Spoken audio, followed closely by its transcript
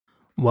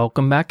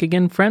Welcome back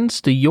again, friends,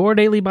 to your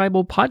Daily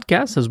Bible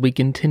Podcast as we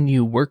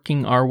continue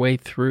working our way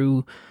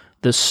through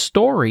the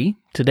story.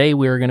 Today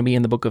we are going to be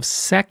in the book of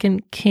 2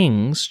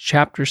 Kings,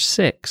 chapter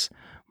 6,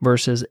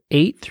 verses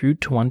 8 through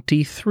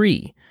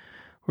 23.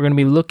 We're going to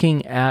be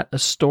looking at a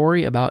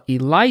story about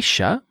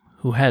Elisha,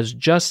 who has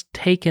just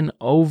taken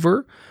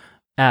over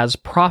as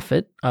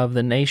prophet of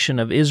the nation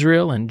of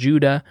Israel and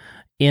Judah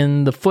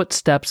in the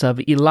footsteps of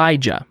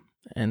Elijah.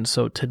 And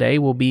so today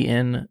we'll be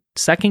in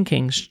 2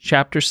 Kings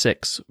chapter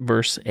 6,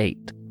 verse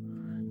 8.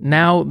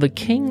 Now the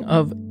king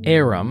of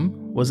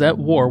Aram was at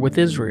war with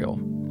Israel.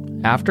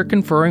 After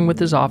conferring with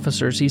his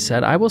officers, he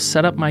said, I will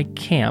set up my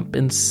camp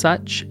in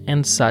such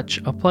and such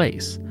a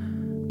place.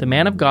 The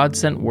man of God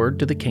sent word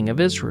to the king of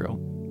Israel,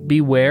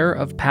 beware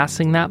of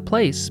passing that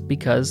place,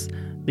 because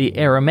the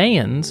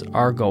Arameans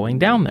are going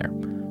down there.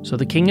 So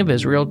the king of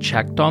Israel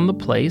checked on the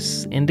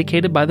place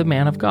indicated by the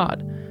man of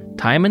God.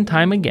 Time and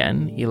time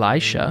again,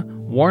 Elisha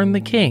warned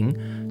the king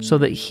so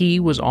that he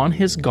was on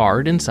his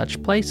guard in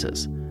such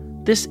places.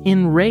 This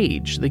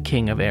enraged the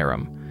king of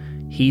Aram.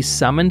 He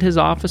summoned his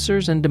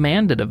officers and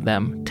demanded of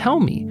them, Tell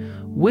me,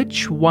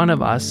 which one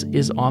of us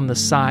is on the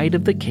side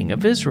of the king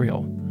of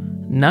Israel?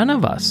 None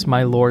of us,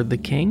 my lord the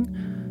king,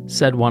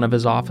 said one of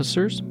his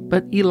officers.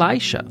 But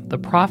Elisha, the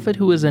prophet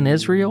who is in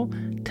Israel,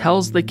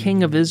 tells the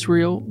king of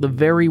Israel the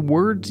very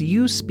words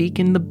you speak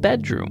in the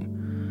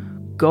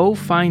bedroom. Go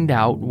find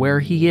out where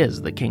he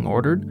is, the king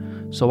ordered,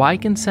 so I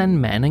can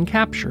send men and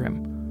capture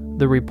him.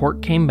 The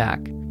report came back.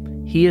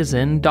 He is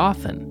in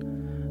Dothan.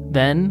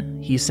 Then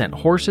he sent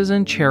horses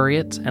and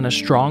chariots and a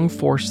strong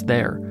force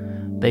there.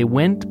 They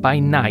went by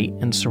night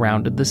and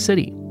surrounded the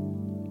city.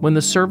 When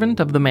the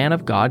servant of the man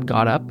of God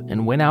got up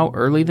and went out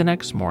early the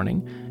next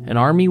morning, an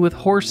army with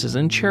horses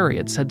and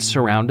chariots had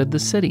surrounded the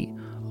city.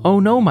 Oh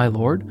no, my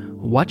lord,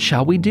 what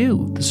shall we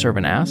do? The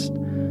servant asked.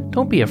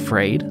 Don't be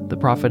afraid, the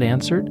prophet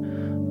answered.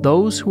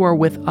 Those who are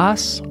with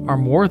us are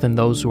more than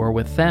those who are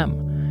with them.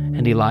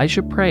 And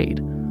Elisha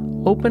prayed,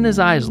 Open his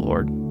eyes,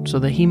 Lord, so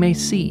that he may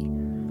see.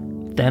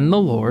 Then the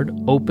Lord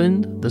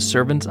opened the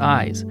servant's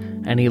eyes,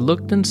 and he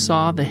looked and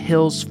saw the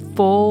hills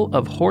full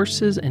of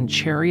horses and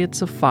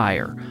chariots of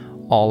fire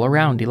all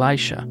around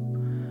Elisha.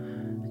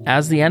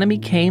 As the enemy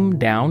came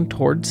down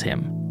towards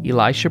him,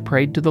 Elisha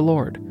prayed to the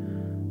Lord,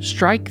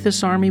 Strike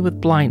this army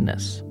with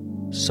blindness.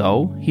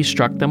 So he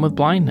struck them with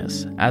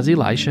blindness, as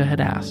Elisha had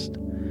asked.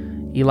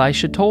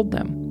 Elisha told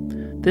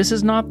them, This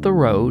is not the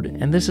road,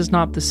 and this is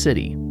not the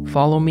city.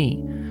 Follow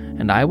me,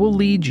 and I will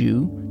lead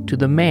you to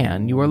the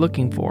man you are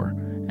looking for.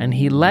 And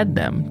he led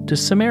them to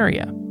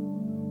Samaria.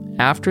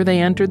 After they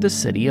entered the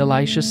city,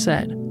 Elisha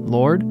said,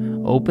 Lord,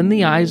 open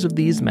the eyes of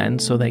these men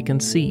so they can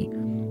see.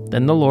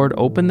 Then the Lord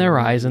opened their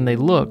eyes, and they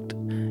looked,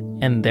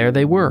 and there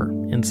they were,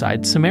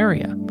 inside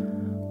Samaria.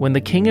 When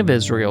the king of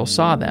Israel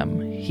saw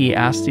them, he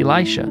asked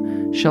Elisha,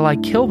 Shall I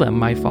kill them,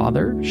 my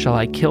father? Shall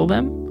I kill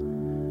them?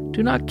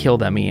 Do not kill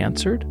them, he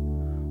answered.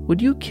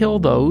 Would you kill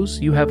those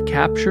you have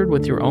captured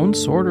with your own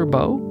sword or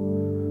bow?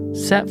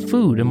 Set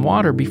food and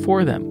water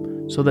before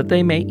them, so that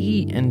they may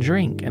eat and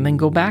drink, and then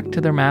go back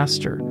to their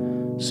master.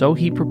 So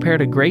he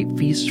prepared a great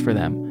feast for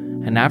them,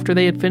 and after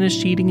they had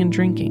finished eating and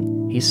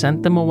drinking, he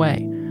sent them away,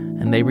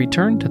 and they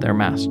returned to their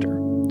master.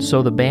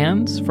 So the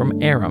bands from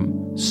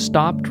Aram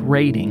stopped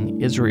raiding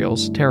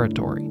Israel's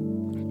territory.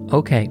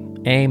 Okay,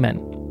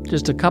 amen.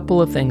 Just a couple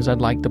of things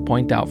I'd like to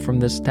point out from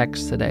this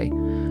text today.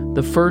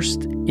 The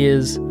first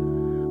is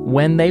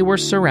when they were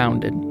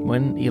surrounded,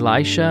 when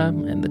Elisha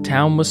and the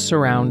town was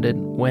surrounded,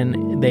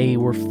 when they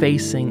were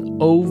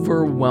facing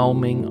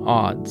overwhelming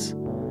odds,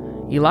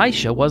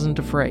 Elisha wasn't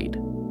afraid.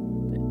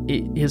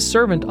 His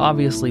servant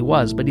obviously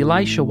was, but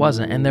Elisha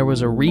wasn't, and there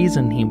was a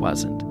reason he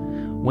wasn't.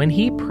 When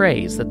he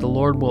prays that the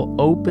Lord will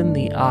open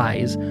the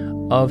eyes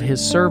of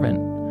his servant,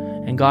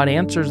 and God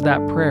answers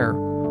that prayer,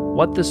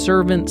 what the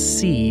servant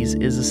sees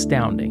is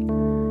astounding.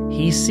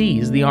 He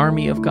sees the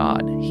army of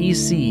God. He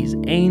sees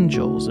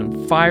angels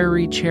and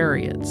fiery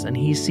chariots, and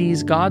he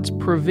sees God's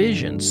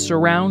provision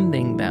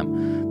surrounding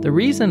them. The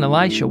reason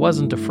Elisha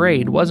wasn't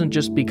afraid wasn't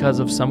just because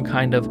of some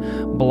kind of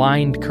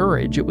blind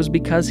courage. It was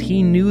because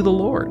he knew the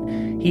Lord.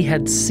 He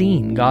had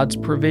seen God's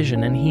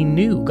provision, and he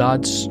knew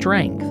God's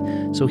strength.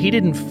 So he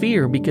didn't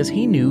fear because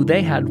he knew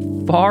they had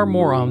far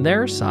more on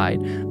their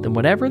side than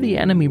whatever the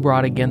enemy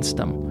brought against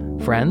them.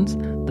 Friends,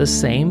 the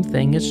same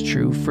thing is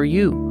true for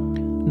you.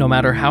 No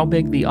matter how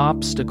big the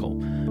obstacle,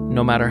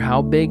 no matter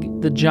how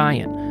big the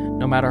giant,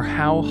 no matter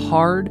how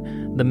hard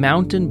the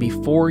mountain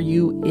before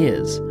you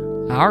is,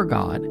 our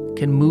God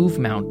can move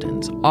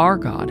mountains. Our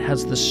God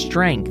has the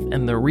strength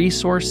and the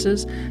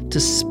resources to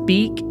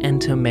speak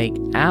and to make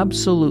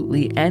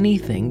absolutely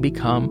anything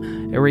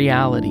become a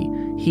reality.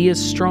 He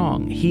is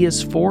strong. He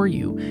is for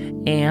you.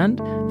 And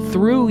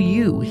through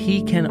you,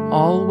 He can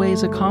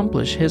always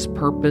accomplish His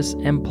purpose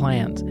and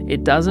plans.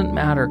 It doesn't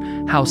matter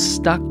how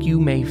stuck you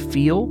may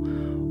feel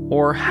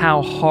or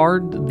how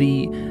hard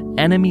the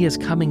enemy is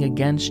coming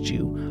against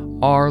you.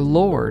 Our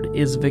Lord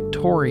is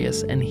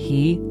victorious, and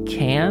He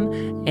can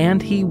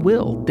and He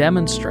will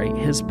demonstrate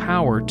His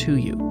power to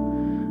you.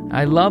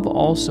 I love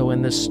also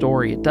in this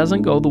story, it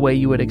doesn't go the way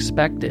you would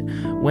expect it.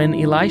 When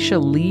Elisha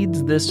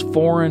leads this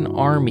foreign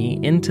army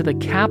into the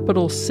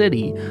capital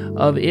city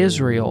of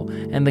Israel,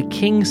 and the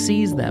king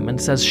sees them and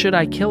says, "Should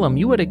I kill him?"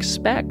 you would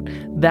expect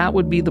that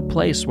would be the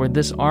place where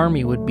this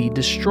army would be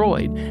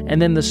destroyed,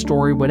 and then the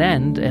story would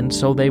end, and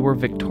so they were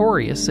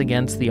victorious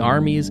against the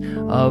armies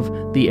of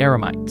the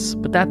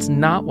Aramites. But that's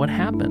not what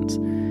happens.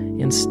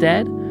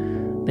 Instead,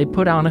 they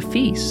put on a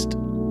feast,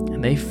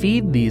 and they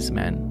feed these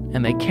men,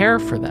 and they care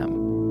for them.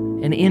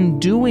 And in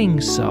doing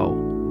so,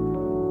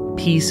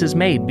 peace is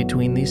made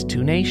between these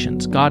two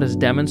nations. God has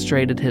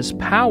demonstrated his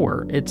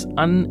power. It's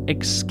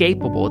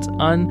unescapable. It's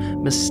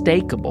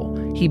unmistakable.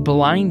 He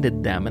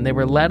blinded them, and they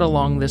were led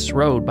along this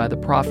road by the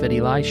prophet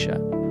Elisha.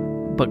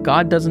 But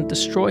God doesn't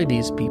destroy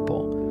these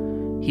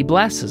people. He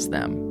blesses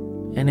them.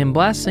 And in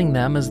blessing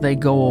them as they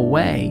go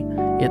away,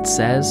 it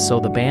says, "So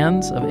the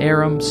bands of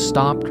Aram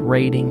stopped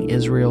raiding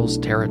Israel's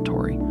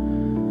territory."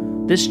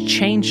 This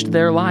changed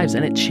their lives,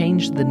 and it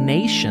changed the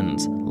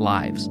nation's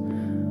lives.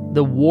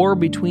 The war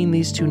between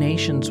these two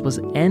nations was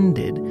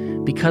ended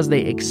because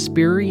they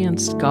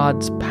experienced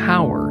God's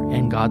power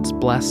and God's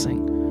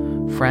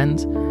blessing.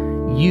 Friends,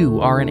 you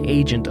are an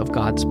agent of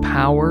God's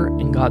power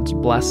and God's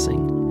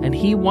blessing, and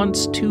he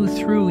wants to,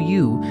 through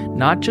you,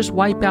 not just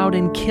wipe out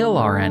and kill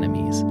our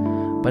enemies,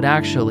 but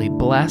actually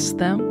bless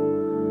them,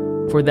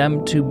 for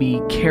them to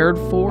be cared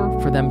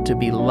for them to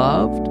be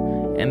loved,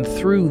 and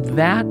through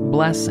that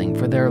blessing,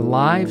 for their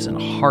lives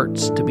and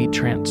hearts to be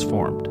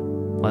transformed.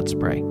 Let's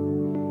pray.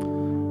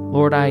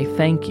 Lord, I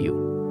thank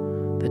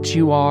you that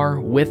you are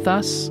with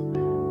us,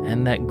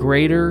 and that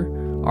greater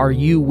are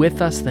you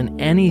with us than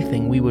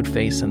anything we would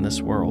face in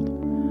this world.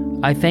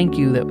 I thank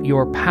you that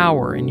your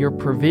power and your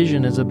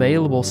provision is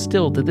available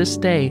still to this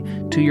day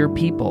to your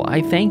people.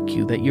 I thank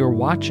you that you're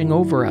watching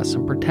over us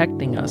and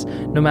protecting us,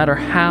 no matter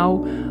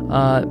how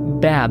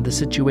bad the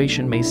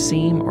situation may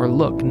seem or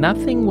look.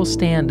 Nothing will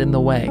stand in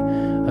the way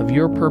of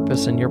your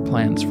purpose and your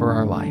plans for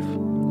our life.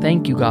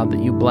 Thank you, God,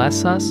 that you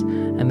bless us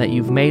and that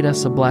you've made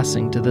us a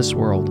blessing to this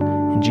world.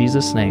 In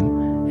Jesus' name,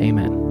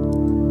 amen.